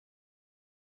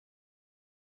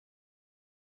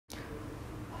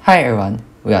Hi everyone,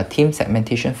 we are Team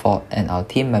Segmentation 4 and our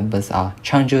team members are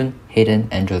Changjun, Hayden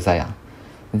and Josiah.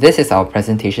 This is our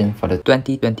presentation for the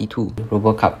 2022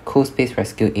 RoboCup CoSpace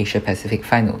Rescue Asia Pacific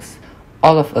Finals.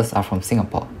 All of us are from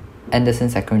Singapore, Anderson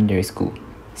Secondary School,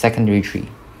 Secondary 3.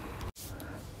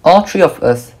 All three of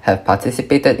us have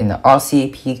participated in the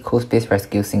RCAP CoSpace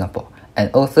Rescue Singapore and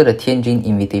also the Tianjin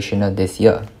Invitational this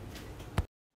year.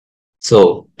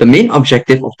 So, the main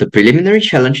objective of the preliminary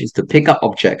challenge is to pick up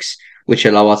objects, which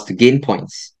allow us to gain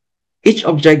points. Each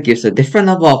object gives a different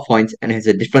number of points and has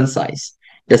a different size.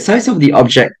 The size of the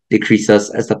object decreases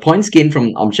as the points gained from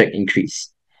an object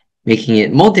increase, making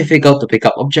it more difficult to pick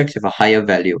up objects with a higher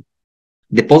value.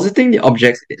 Depositing the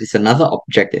objects is another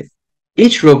objective.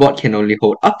 Each robot can only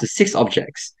hold up to 6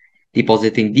 objects.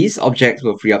 Depositing these objects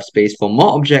will free up space for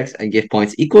more objects and give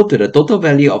points equal to the total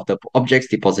value of the objects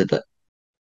deposited.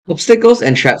 Obstacles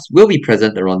and traps will be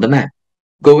present around the map.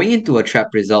 Going into a trap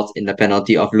results in the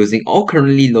penalty of losing all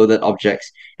currently loaded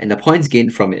objects and the points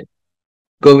gained from it.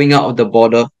 Going out of the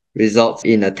border results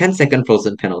in a 10-second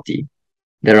frozen penalty.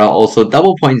 There are also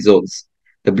double point zones,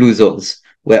 the blue zones,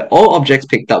 where all objects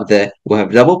picked up there will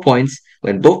have double points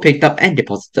when both picked up and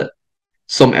deposited.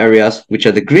 Some areas, which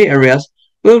are the grey areas,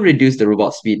 will reduce the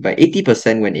robot speed by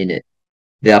 80% when in it.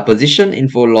 There are position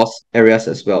info loss areas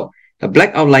as well, the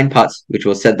black outline parts which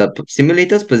will set the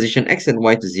simulator's position X and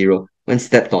Y to 0 when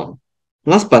stepped on.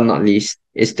 Last but not least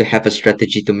is to have a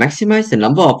strategy to maximize the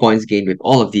number of points gained with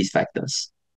all of these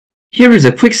factors. Here is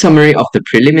a quick summary of the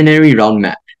preliminary round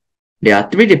map. There are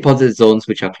 3 deposit zones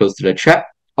which are close to the trap,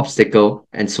 obstacle,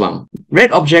 and swamp.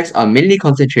 Red objects are mainly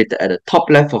concentrated at the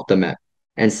top left of the map,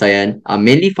 and cyan are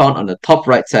mainly found on the top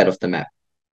right side of the map.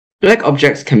 Black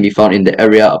objects can be found in the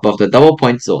area above the double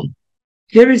point zone.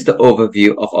 Here is the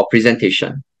overview of our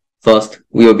presentation. First,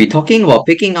 we will be talking about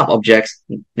picking up objects,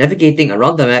 navigating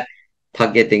around the map,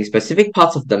 targeting specific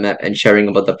parts of the map, and sharing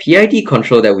about the PID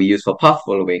control that we use for path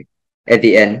following. At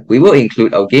the end, we will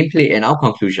include our gameplay and our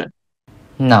conclusion.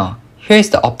 Now, here is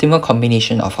the optimal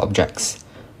combination of objects.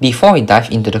 Before we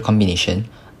dive into the combination,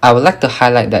 I would like to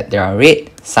highlight that there are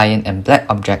red, cyan, and black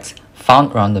objects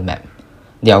found around the map.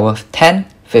 They are worth 10,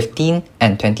 15,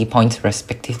 and 20 points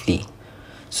respectively.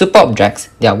 Super objects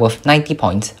that are worth 90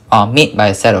 points are made by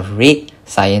a set of red,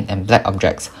 cyan, and black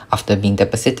objects after being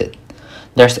deposited.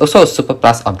 There's also a Super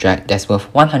Plus object that's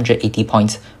worth 180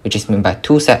 points, which is made by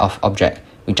 2 sets of objects,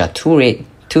 which are 2 red,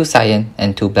 2 cyan,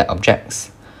 and 2 black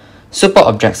objects. Super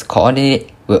objects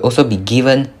coordinate will also be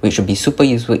given, which will be super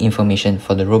useful information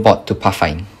for the robot to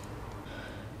pathfind.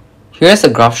 Here's a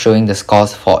graph showing the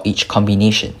scores for each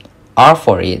combination: R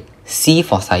for red, C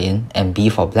for cyan, and B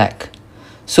for black.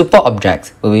 Super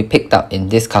objects will be picked up in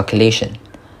this calculation.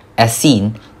 As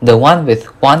seen, the one with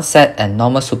 1 set and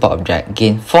normal super object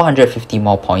gain 450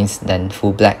 more points than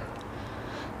full black.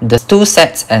 The 2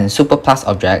 sets and super plus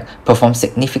object perform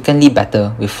significantly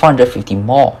better with 450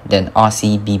 more than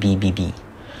RCBBBB.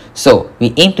 So,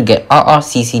 we aim to get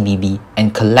RRCCBB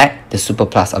and collect the super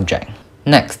plus object.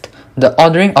 Next, the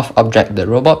ordering of object the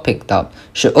robot picked up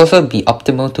should also be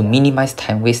optimal to minimize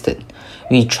time wasted.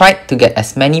 We tried to get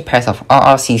as many pairs of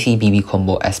RRCCBB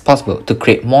combo as possible to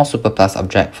create more super plus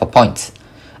object for points.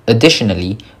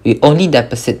 Additionally, we only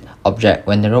deposit object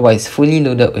when the robot is fully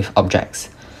loaded with objects.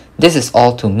 This is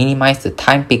all to minimize the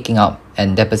time picking up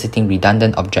and depositing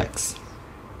redundant objects.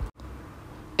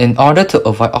 In order to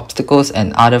avoid obstacles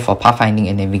and other for pathfinding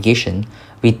and navigation,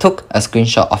 we took a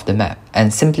screenshot of the map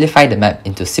and simplified the map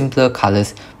into simpler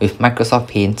colors with Microsoft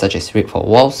Paint such as red for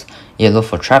walls, yellow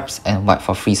for traps, and white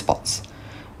for free spots.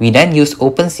 We then used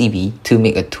OpenCV to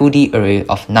make a 2D array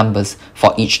of numbers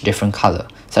for each different color,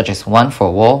 such as 1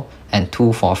 for wall and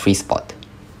 2 for a free spot.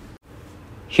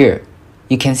 Here,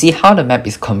 you can see how the map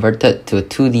is converted to a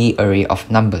 2D array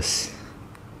of numbers.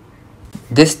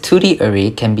 This 2D array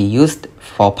can be used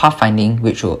for pathfinding,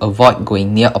 which will avoid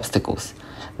going near obstacles.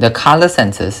 The color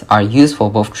sensors are used for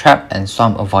both trap and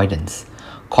swamp avoidance.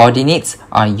 Coordinates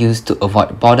are used to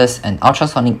avoid borders, and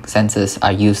ultrasonic sensors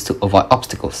are used to avoid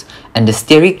obstacles, and the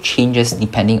steric changes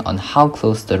depending on how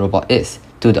close the robot is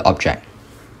to the object.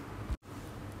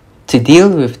 To deal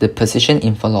with the position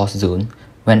info loss zone,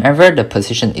 whenever the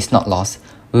position is not lost,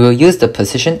 we will use the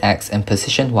position X and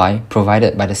position Y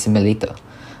provided by the simulator.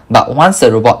 But once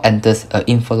the robot enters an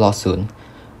info loss zone,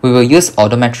 we will use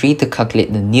odometry to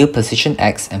calculate the new position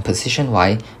X and position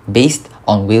Y based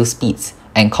on wheel speeds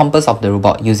and compass of the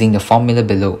robot using the formula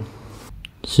below.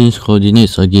 Since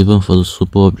coordinates are given for the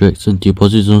super objects,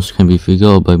 deposit zones can be figured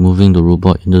out by moving the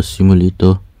robot in the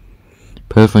simulator.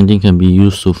 Pathfinding can be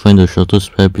used to find the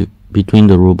shortest path between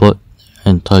the robot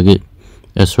and target,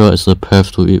 as well as the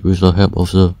path to it with the help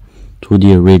of the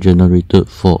 2D array generated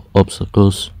for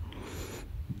obstacles.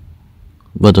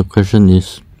 But the question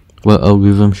is, what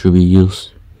algorithm should we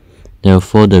use? There are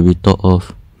 4 that we thought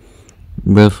of.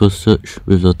 Breadth-first search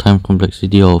with the time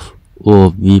complexity of O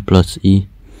of V plus E,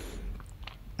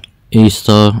 A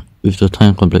star with the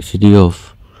time complexity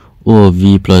of O of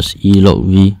V plus E log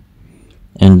V,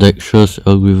 and Dijkstra's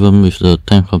algorithm with the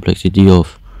time complexity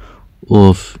of O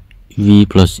of V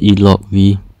plus E log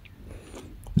V,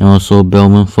 and also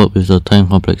Bellman-Ford with the time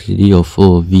complexity of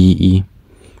O of VE,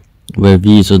 where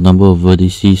V is the number of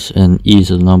vertices and E is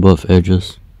the number of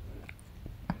edges.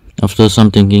 After some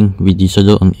thinking, we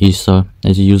decided on A star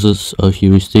as it uses a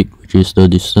heuristic, which is the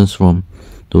distance from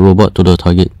the robot to the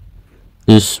target.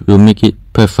 This will make it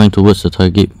pathfind towards the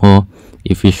target more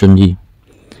efficiently,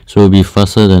 so it will be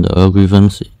faster than the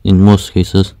algorithms in most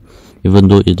cases, even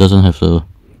though it doesn't have the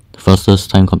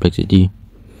fastest time complexity.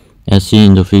 As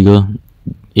seen in the figure,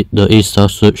 the A star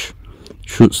search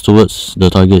shoots towards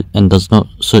the target and does not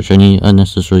search any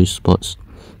unnecessary spots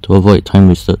to avoid time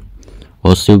wasted,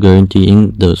 while still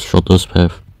guaranteeing the shortest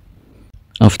path.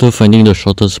 After finding the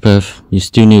shortest path, you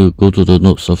still need to go to the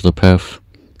nodes of the path,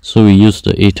 so we use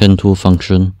the A10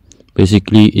 function,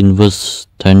 basically inverse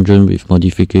tangent with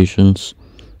modifications,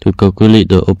 to calculate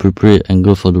the appropriate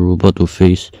angle for the robot to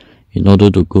face in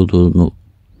order to go to the node.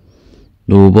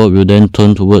 The robot will then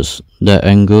turn towards that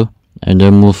angle and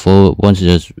then move forward once it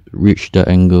has reached that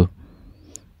angle,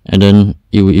 and then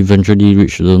it will eventually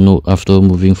reach the node after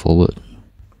moving forward.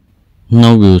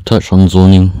 Now we will touch on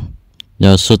zoning.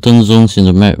 There are certain zones in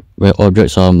the map where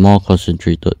objects are more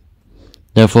concentrated.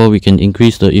 Therefore, we can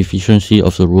increase the efficiency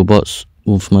of the robot's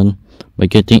movement by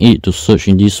getting it to search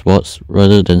in these spots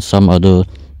rather than some other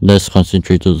less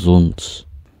concentrated zones.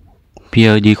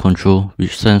 PID control,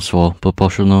 which stands for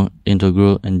proportional,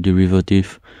 integral, and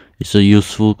derivative, is a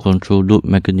useful control loop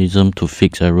mechanism to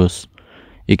fix errors.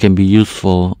 It can be used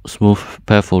for smooth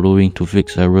path following to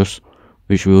fix errors,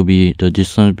 which will be the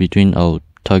distance between our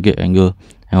target angle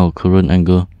and our current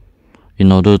angle,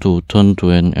 in order to turn to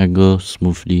an angle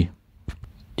smoothly.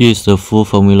 This is the full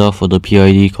formula for the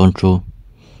PID control.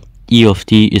 E of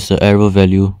t is the error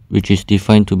value, which is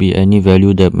defined to be any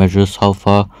value that measures how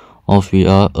far off we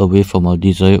are away from our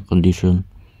desired condition.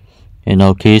 In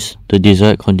our case, the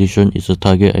desired condition is the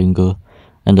target angle,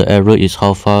 and the error is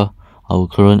how far our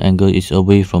current angle is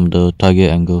away from the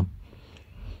target angle.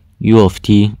 U of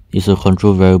t is a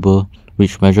control variable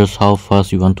which measures how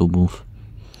fast you want to move.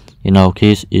 In our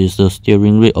case, it is the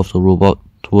steering rate of the robot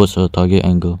towards a target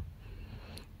angle.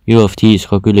 U of t is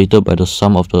calculated by the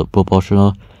sum of the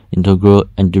proportional, integral,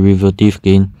 and derivative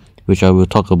gain, which I will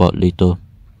talk about later.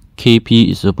 Kp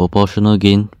is the proportional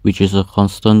gain, which is a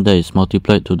constant that is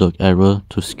multiplied to the error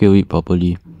to scale it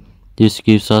properly. This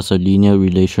gives us a linear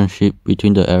relationship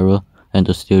between the error and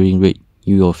the steering rate,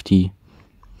 U of t.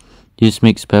 This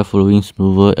makes path following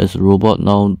smoother as the robot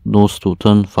now knows to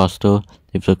turn faster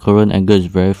if the current angle is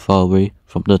very far away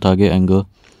from the target angle,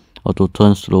 or to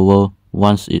turn slower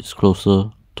once it's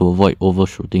closer to avoid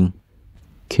overshooting.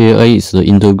 Ki is the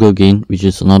integral gain, which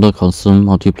is another constant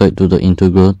multiplied to the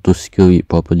integral to scale it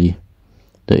properly.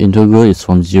 The integral is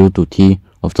from 0 to t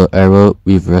of the error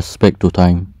with respect to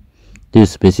time.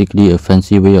 This is basically a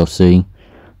fancy way of saying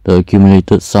the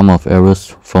accumulated sum of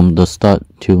errors from the start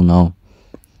till now.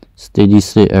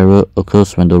 Steady-state error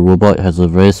occurs when the robot has a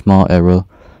very small error,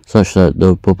 such that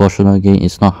the proportional gain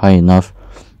is not high enough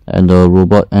and the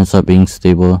robot ends up being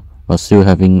stable but still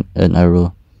having an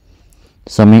error.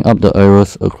 Summing up the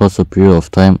errors across a period of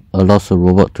time allows the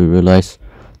robot to realize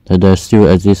that there still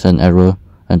exists an error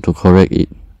and to correct it.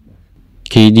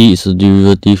 Kd is a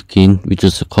derivative gain, which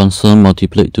is a constant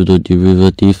multiplied to the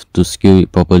derivative to scale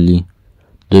it properly.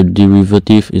 The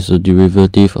derivative is the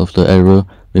derivative of the error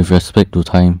with respect to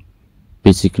time,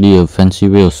 basically a fancy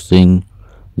way of saying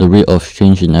the rate of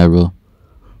change in error.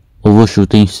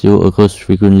 Overshooting still occurs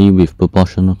frequently with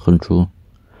proportional control.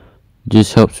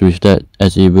 This helps with that,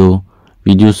 as it will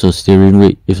reduce the steering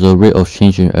rate if the rate of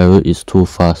change in error is too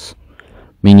fast,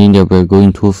 meaning that we are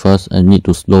going too fast and need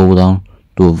to slow down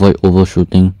to avoid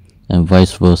overshooting, and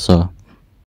vice versa.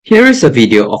 Here is a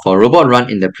video of a robot run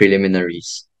in the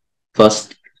preliminaries.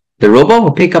 First, the robot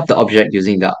will pick up the object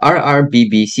using the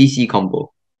RRBBCC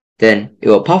combo. Then, it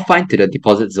will pathfind to the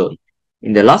deposit zone.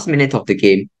 In the last minute of the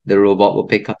game, the robot will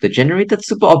pick up the generated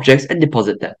super objects and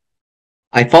deposit them.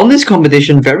 I found this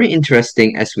combination very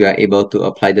interesting as we are able to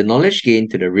apply the knowledge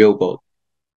gained to the real world.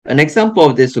 An example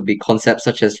of this would be concepts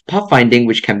such as pathfinding,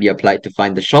 which can be applied to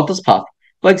find the shortest path,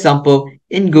 for example,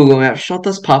 in Google Maps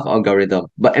shortest path algorithm,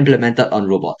 but implemented on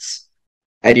robots.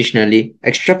 Additionally,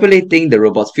 extrapolating the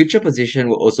robot's future position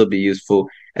will also be useful,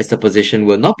 as the position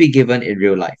will not be given in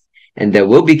real life, and there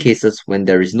will be cases when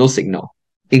there is no signal.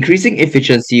 Increasing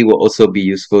efficiency will also be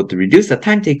useful to reduce the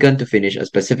time taken to finish a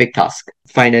specific task.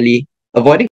 Finally,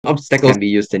 avoiding obstacles can be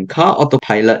used in car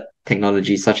autopilot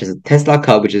technology such as a Tesla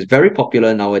car, which is very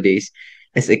popular nowadays,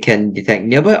 as it can detect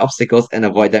nearby obstacles and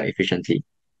avoid them efficiently.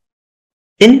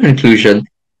 In conclusion,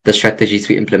 the strategies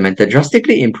we implemented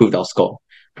drastically improved our score,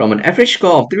 from an average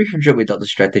score of 300 without the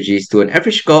strategies to an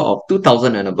average score of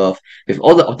 2000 and above with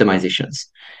all the optimizations.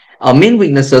 Our main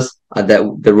weaknesses are that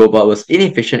the robot was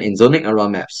inefficient in zoning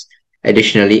around maps.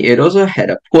 Additionally, it also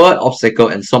had a poor obstacle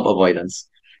and swamp avoidance.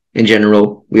 In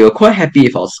general, we were quite happy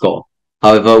with our score.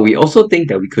 However, we also think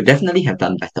that we could definitely have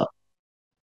done better.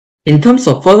 In terms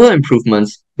of further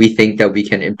improvements, we think that we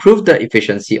can improve the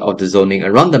efficiency of the zoning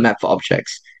around the map for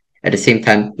objects. At the same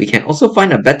time, we can also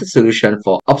find a better solution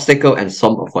for obstacle and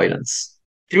swamp avoidance.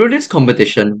 Through this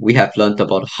competition, we have learned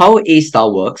about how A*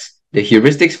 works, the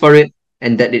heuristics for it,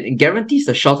 and that it guarantees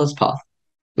the shortest path.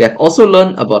 We have also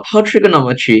learned about how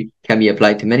trigonometry can be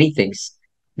applied to many things,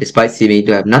 despite seeming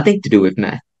to have nothing to do with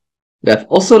math. We have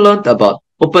also learned about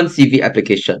OpenCV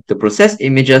application to process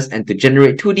images and to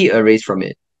generate 2D arrays from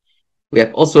it. We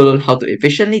have also learned how to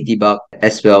efficiently debug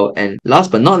as well, and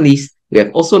last but not least, we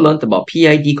have also learned about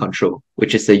PID control,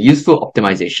 which is a useful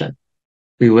optimization.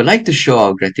 We would like to show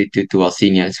our gratitude to our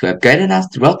seniors who have guided us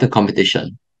throughout the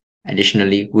competition.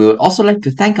 Additionally, we would also like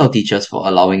to thank our teachers for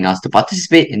allowing us to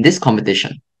participate in this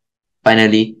competition.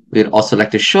 Finally, we would also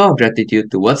like to show our gratitude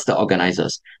towards the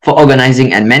organizers for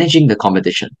organizing and managing the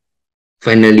competition.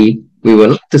 Finally, we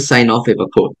would like to sign off with a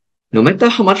quote. No matter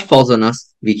how much falls on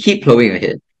us, we keep plowing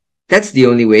ahead. That's the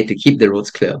only way to keep the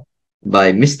roads clear.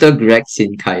 By Mr.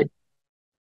 𝗏𝗏𝒃 𝒂𝒂𝒓𝒄𝒃.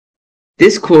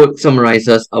 This quote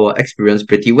summarizes our experience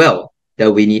pretty well,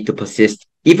 that we need to persist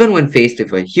even when faced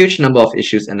with a huge number of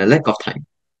issues and a lack of time.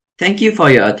 Thank you for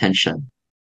your attention.